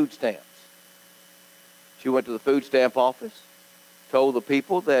by food stamps. She went to the food stamp office, told the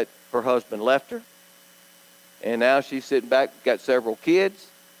people that her husband left her, and now she's sitting back, got several kids,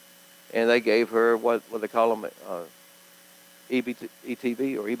 and they gave her what they call them,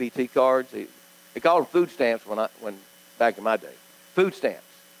 ETV or EBT cards. They called them food stamps when back in my day. Food stamps.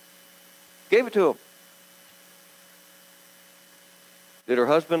 Gave it to them. Did her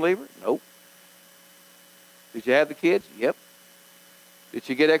husband leave her? Nope. Did you have the kids? Yep. Did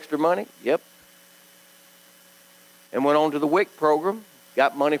she get extra money? Yep. And went on to the WIC program.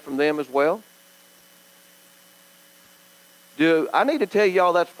 Got money from them as well. I need to tell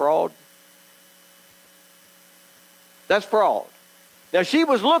y'all that's fraud? That's fraud. Now, she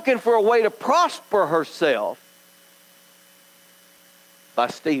was looking for a way to prosper herself by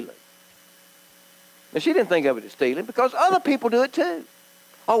stealing. Now, she didn't think of it as stealing because other people do it too.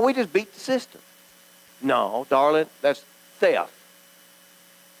 Oh, we just beat the system. No, darling, that's theft.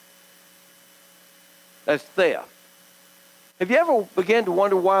 That's theft. Have you ever begun to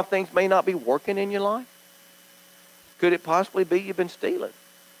wonder why things may not be working in your life? Could it possibly be you've been stealing?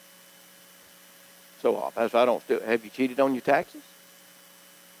 So, Pastor, I don't steal. Have you cheated on your taxes?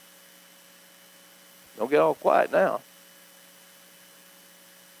 Don't get all quiet now.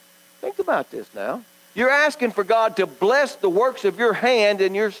 Think about this now. You're asking for God to bless the works of your hand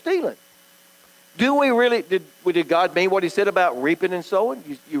and you're stealing. Do we really, did God mean what he said about reaping and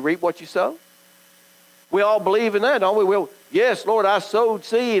sowing? You reap what you sow? We all believe in that, don't we? Well, yes, Lord, I sowed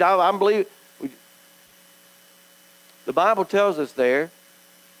seed. I believe. The Bible tells us there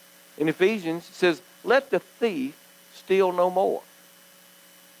in Ephesians, it says, let the thief steal no more.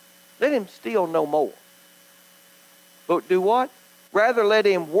 Let him steal no more. But do what? Rather let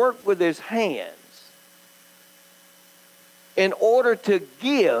him work with his hands in order to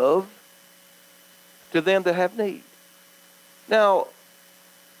give to them that have need. Now,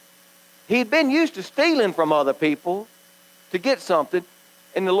 he'd been used to stealing from other people to get something,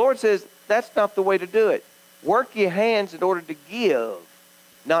 and the Lord says, that's not the way to do it. Work your hands in order to give,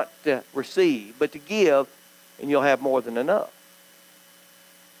 not to receive, but to give, and you'll have more than enough.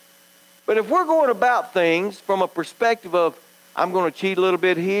 But if we're going about things from a perspective of, I'm going to cheat a little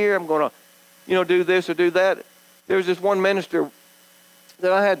bit here, I'm going to, do this or do that. There was this one minister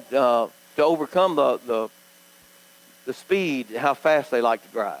that I had to overcome the speed, how fast they like to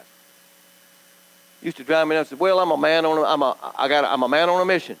drive. Used to drive me and I said, well, I'm a man on a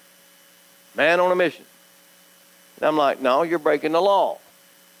mission. Man on a mission. And I'm like, no, you're breaking the law.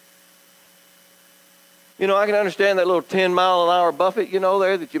 I can understand that little 10-mile-an-hour Buffett,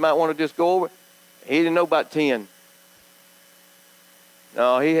 there that you might want to just go over. He didn't know about 10.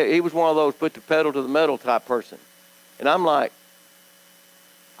 No, he was one of those put the pedal to the metal type person. And I'm like,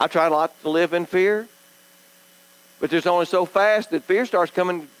 I try not to live in fear, but there's only so fast that fear starts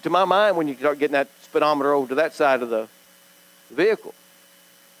coming to my mind when you start getting that speedometer over to that side of the vehicle.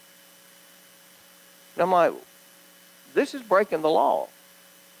 And I'm like, this is breaking the law.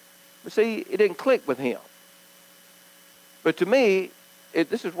 But see, it didn't click with him. But to me,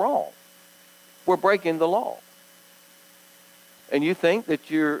 this is wrong. We're breaking the law. And you think that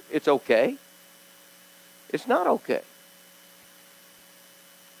it's okay? It's not okay.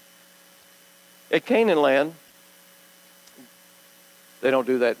 At Canaan land, they don't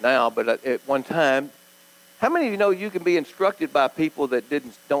do that now, but at one time, how many of you know you can be instructed by people that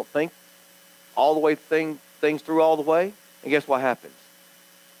don't think all the way things through all the way? And guess what happens?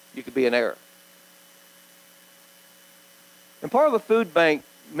 You could be in error. And part of the food bank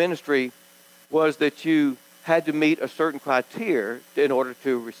ministry was that you had to meet a certain criteria in order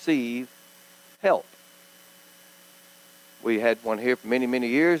to receive help. We had one here for many, many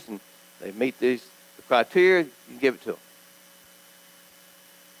years, and they meet the criteria, you give it to them.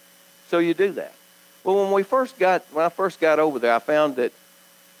 So you do that. Well, when I first got over there, I found that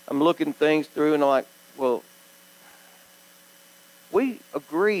I'm looking things through, and I'm like, well, we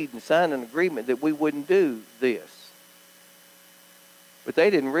agreed and signed an agreement that we wouldn't do this. But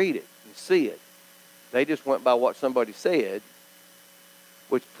they didn't read it and see it. They just went by what somebody said,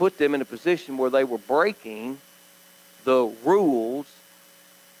 which put them in a position where they were breaking the rules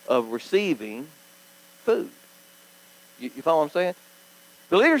of receiving food. You follow what I'm saying?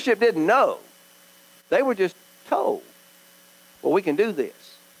 The leadership didn't know. They were just told, well, we can do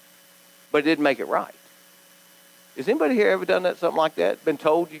this. But it didn't make it right. Has anybody here ever done something like that? Been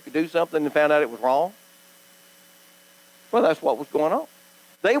told you could do something and found out it was wrong? Well, that's what was going on.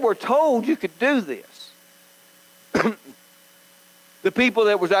 They were told you could do this. The people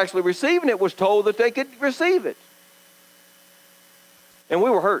that was actually receiving it was told that they could receive it. And we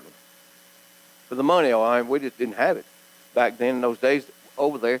were hurting for the money. We just didn't have it back then in those days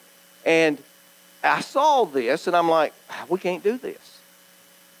over there. And I saw this, and I'm like, we can't do this.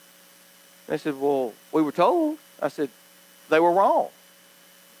 They said, well, we were told. I said, they were wrong.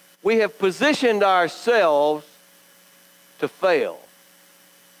 We have positioned ourselves to fail.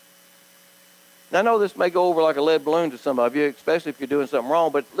 Now, I know this may go over like a lead balloon to some of you, especially if you're doing something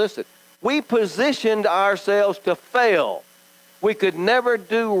wrong, but listen, we positioned ourselves to fail. We could never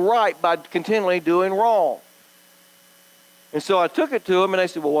do right by continually doing wrong. And so I took it to them, and they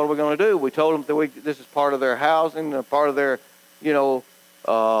said, well, what are we going to do? We told them that this is part of their housing, part of their,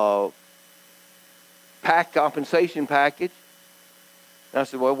 compensation package. And I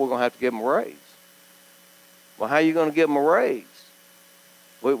said, well, we're going to have to give them a raise. Well, how are you going to give them a raise?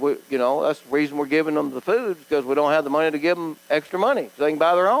 That's the reason we're giving them the food, because we don't have the money to give them extra money so they can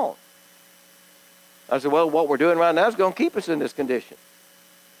buy their own. I said, well, what we're doing right now is going to keep us in this condition.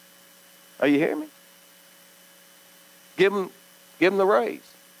 Are you hearing me? Give them the raise.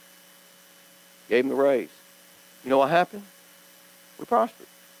 Gave them the raise. You know what happened? We prospered.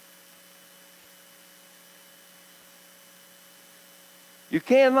 You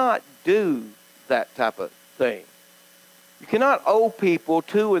cannot do that type of thing. You cannot owe people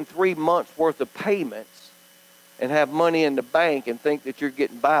 2 and 3 months worth of payments and have money in the bank and think that you're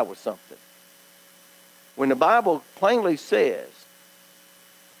getting by with something. When the Bible plainly says,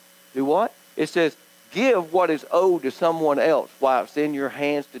 do what? It says, give what is owed to someone else while it's in your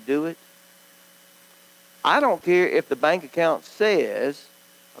hands to do it. I don't care if the bank account says,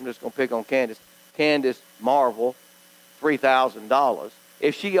 I'm just going to pick on Candace Marvel, $3,000.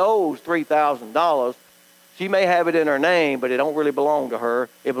 If she owes $3,000, she may have it in her name, but it don't really belong to her.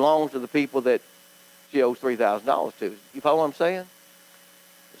 It belongs to the people that she owes $3,000 to. You follow what I'm saying?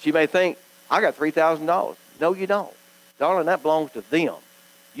 She may think, I got $3,000. No, you don't. Darling, that belongs to them.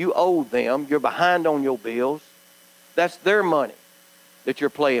 You owe them. You're behind on your bills. That's their money that you're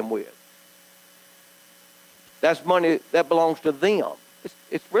playing with. That's money that belongs to them.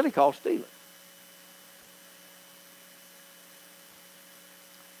 It's really called stealing.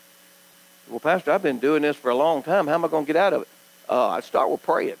 Well, Pastor, I've been doing this for a long time. How am I going to get out of it? I'd start with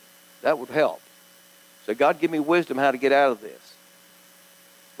praying. That would help. So God, give me wisdom how to get out of this.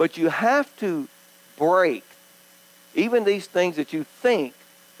 But you have to break even these things that you think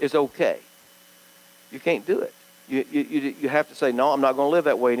is okay. You can't do it. You have to say, no, I'm not going to live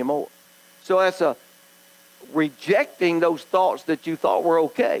that way anymore. So that's rejecting those thoughts that you thought were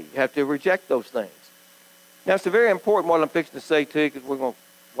okay. You have to reject those things. Now, it's very important what I'm fixing to say to you, because we're going to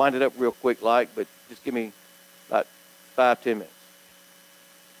wind it up real quick but just give me about 5-10 minutes.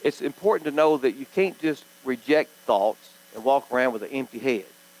 It's important to know that you can't just reject thoughts and walk around with an empty head.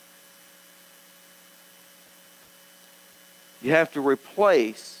 You have to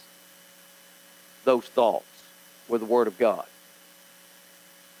replace those thoughts with the Word of God.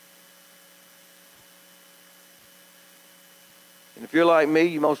 And if you're like me,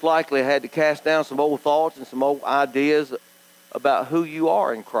 you most likely had to cast down some old thoughts and some old ideas about who you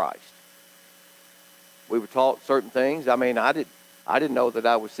are in Christ. We were taught certain things. I mean, I didn't know that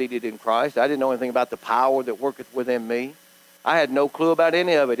I was seated in Christ. I didn't know anything about the power that worketh within me. I had no clue about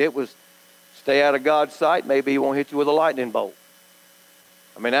any of it. It was stay out of God's sight. Maybe He won't hit you with a lightning bolt.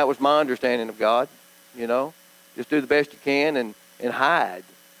 I mean, that was my understanding of God, you know. Just do the best you can and hide.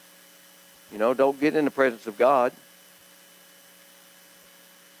 You know, don't get in the presence of God.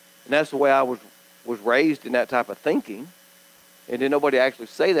 And that's the way I was raised in that type of thinking. And didn't nobody actually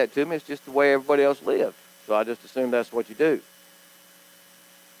say that to me. It's just the way everybody else lived. So I just assumed that's what you do.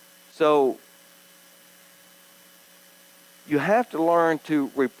 So you have to learn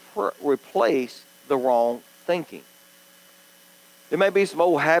to replace the wrong thinking. There may be some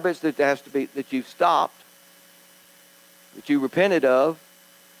old habits that you've stopped, that you repented of,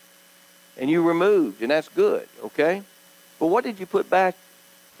 and you removed, and that's good, okay? But what did you put back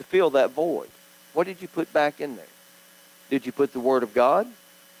to fill that void? What did you put back in there? Did you put the Word of God?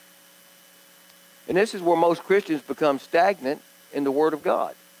 And this is where most Christians become stagnant in the Word of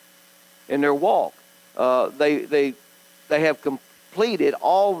God, in their walk. They have completed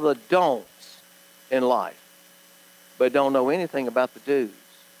all the don'ts in life, but don't know anything about the do's.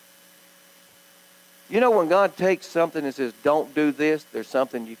 You know, when God takes something and says, don't do this, there's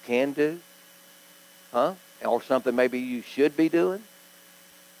something you can do, or something maybe you should be doing.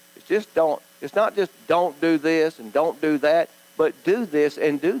 It's not just don't do this and don't do that, but do this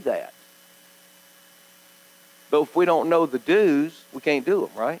and do that. But if we don't know the do's, we can't do them,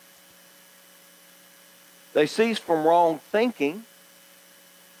 right? They cease from wrong thinking,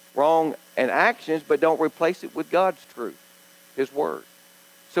 wrong and actions, but don't replace it with God's truth, His Word.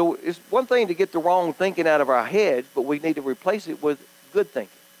 So it's one thing to get the wrong thinking out of our heads, but we need to replace it with good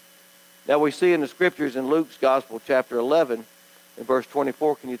thinking. Now we see in the Scriptures in Luke's Gospel, chapter 11, in verse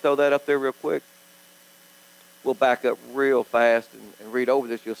 24, can you throw that up there real quick? We'll back up real fast and read over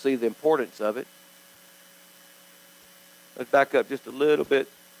this. You'll see the importance of it. Let's back up just a little bit.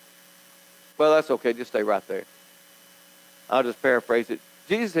 Well, that's okay. Just stay right there. I'll just paraphrase it.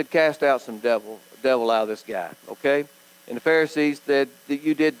 Jesus had cast out some devil out of this guy, okay? And the Pharisees said that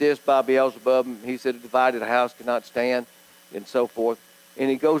you did this by Beelzebub. And he said a divided house cannot stand, and so forth. And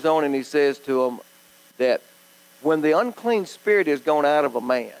he goes on and he says to them that when the unclean spirit is gone out of a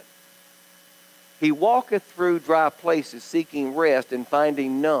man, he walketh through dry places seeking rest and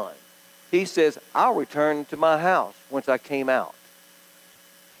finding none. He says, I'll return to my house whence I came out.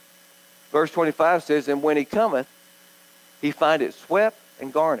 Verse 25 says, and when he cometh, he findeth swept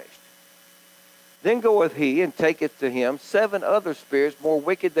and garnished. Then goeth he and taketh to him 7 other spirits more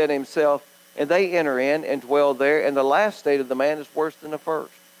wicked than himself, and they enter in and dwell there, and the last state of the man is worse than the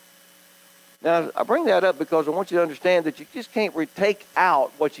first. Now, I bring that up because I want you to understand that you just can't take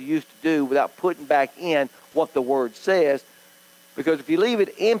out what you used to do without putting back in what the Word says. Because if you leave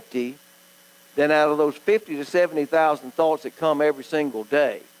it empty, then out of those 50 to 70,000 thoughts that come every single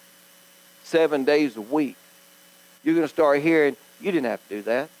day, 7 days a week, you're going to start hearing, you didn't have to do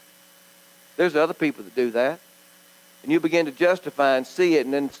that. There's other people that do that. And you begin to justify and see it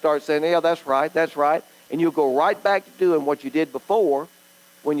and then start saying, yeah, that's right. And you'll go right back to doing what you did before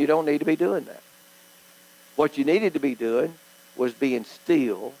when you don't need to be doing that. What you needed to be doing was being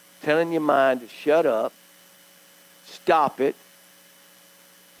still, telling your mind to shut up, Stop it.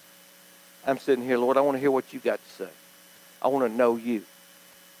 I'm sitting here, Lord, I want to hear what you got to say. I want to know you.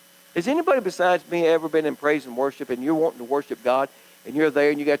 Has anybody besides me ever been in praise and worship and you're wanting to worship God and you're there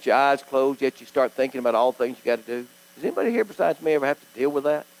and you got your eyes closed, yet you start thinking about all the things you got to do? Does anybody here besides me ever have to deal with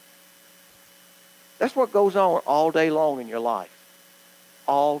that? That's what goes on all day long in your life.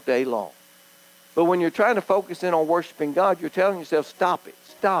 All day long. But when you're trying to focus in on worshiping God, you're telling yourself, stop it,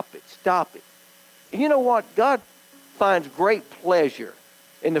 stop it, stop it. And you know what? God finds great pleasure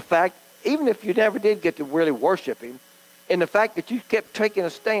in the fact, even if you never did get to really worship him, in the fact that you kept taking a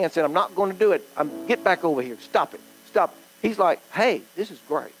stance and I'm not going to do it. Get back over here. Stop it. Stop. He's like, hey, this is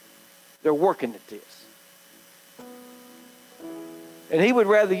great. They're working at this. And he would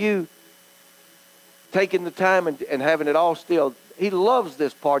rather you taking the time and having it all still. He loves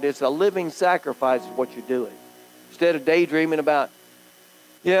this part. It's a living sacrifice is what you're doing. Instead of daydreaming about,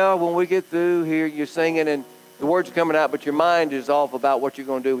 when we get through here, you're singing and the words are coming out, but your mind is off about what you're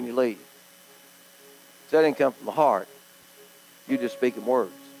going to do when you leave. So that didn't come from the heart. You're just speaking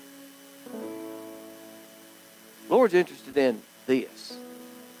words. The Lord's interested in this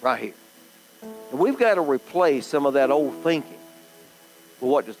right here. And we've got to replace some of that old thinking with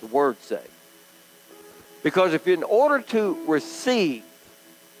what does the Word say. Because if in order to receive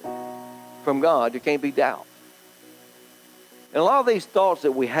from God, there can't be doubt. And a lot of these thoughts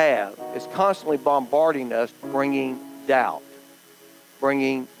that we have is constantly bombarding us, bringing doubt.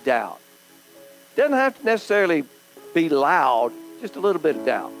 Bringing doubt. Doesn't have to necessarily be loud, just a little bit of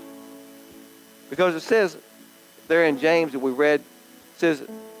doubt. Because it says there in James that we read, it says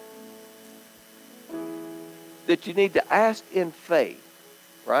that you need to ask in faith,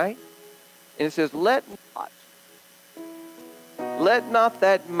 right? And it says, let not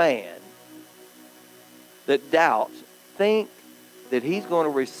that man that doubts think that he's going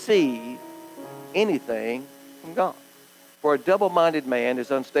to receive anything from God. For a double-minded man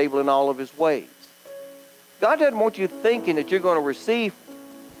is unstable in all of his ways. God doesn't want you thinking that you're going to receive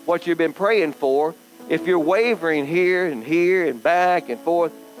what you've been praying for. If you're wavering here and back and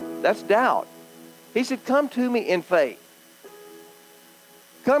forth, that's doubt. He said, come to me in faith.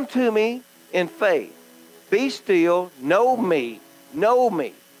 Come to me in faith. Be still. Know me. Know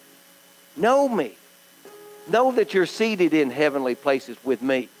me. Know me. Know that you're seated in heavenly places with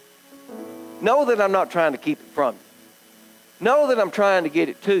me. Know that I'm not trying to keep it from you. Know that I'm trying to get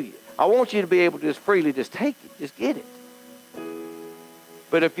it to you. I want you to be able to just freely just take it. Just get it.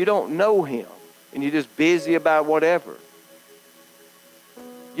 But if you don't know him and you're just busy about whatever,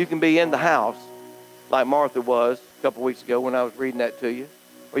 you can be in the house like Martha was a couple weeks ago when I was reading that to you.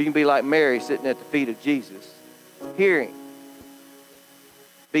 Or you can be like Mary sitting at the feet of Jesus, hearing,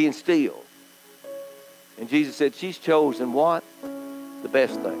 being still. And Jesus said, she's chosen what? The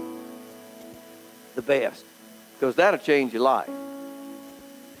best thing. The best. Because that'll change your life.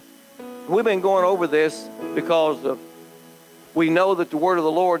 We've been going over this because we know that the word of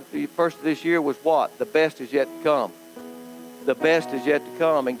the Lord, the first of this year was what? The best is yet to come. The best is yet to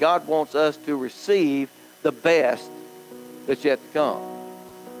come. And God wants us to receive the best that's yet to come.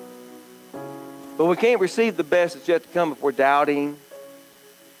 But we can't receive the best that's yet to come if we're doubting.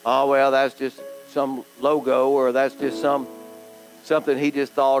 Oh, well, that's just some logo or that's just something he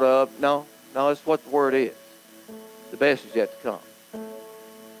just thought of. No, it's what the word is. The best is yet to come.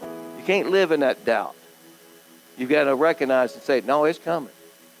 You can't live in that doubt. You've got to recognize and say, no, it's coming.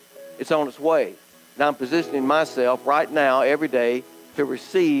 It's on its way. And I'm positioning myself right now, every day, to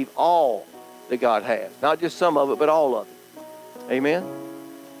receive all that God has. Not just some of it, but all of it. Amen?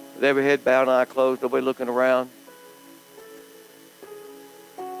 With every head bowed and eye closed, nobody looking around.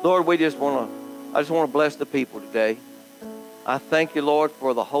 Lord, I just want to bless the people today. I thank you, Lord,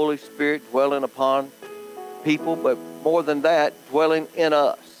 for the Holy Spirit dwelling upon people, but more than that, dwelling in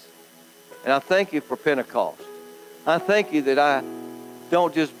us. And I thank you for Pentecost. I thank you that I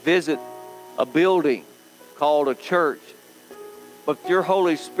don't just visit a building called a church, but your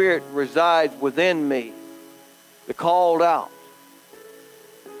Holy Spirit resides within me, the called out.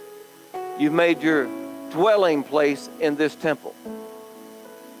 You've made your dwelling place in this temple.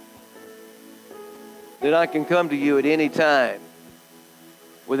 That I can come to you at any time,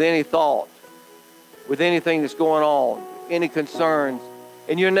 with any thought, with anything that's going on, any concerns,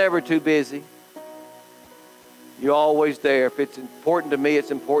 and you're never too busy. You're always there. If it's important to me, it's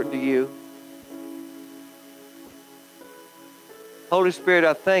important to you. Holy Spirit,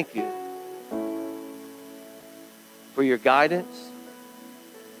 I thank you for your guidance,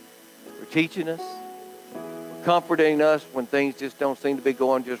 for teaching us, for comforting us when things just don't seem to be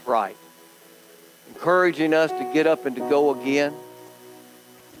going just right. Encouraging us to get up and to go again.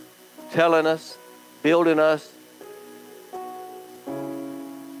 Telling us, building us,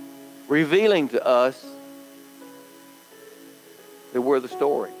 revealing to us that we're the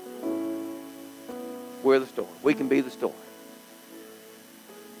story. We're the story. We can be the story.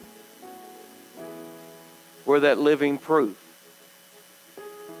 We're that living proof.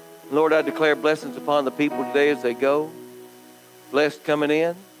 Lord, I declare blessings upon the people today as they go. Blessed coming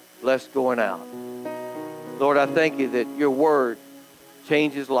in, blessed going out. Lord, I thank you that your word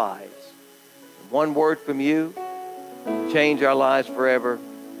changes lives. One word from you change our lives forever.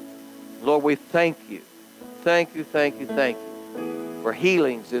 Lord, we thank you. Thank you, thank you, thank you for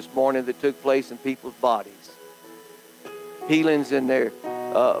healings this morning that took place in people's bodies. Healings in there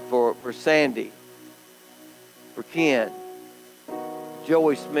for Sandy, for Ken,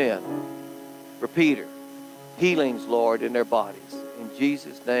 Joey Smith, for Peter. Healings, Lord, in their bodies. In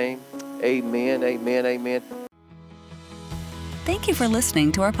Jesus' name, amen, amen, amen. Thank you for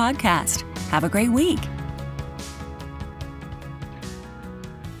listening to our podcast. Have a great week.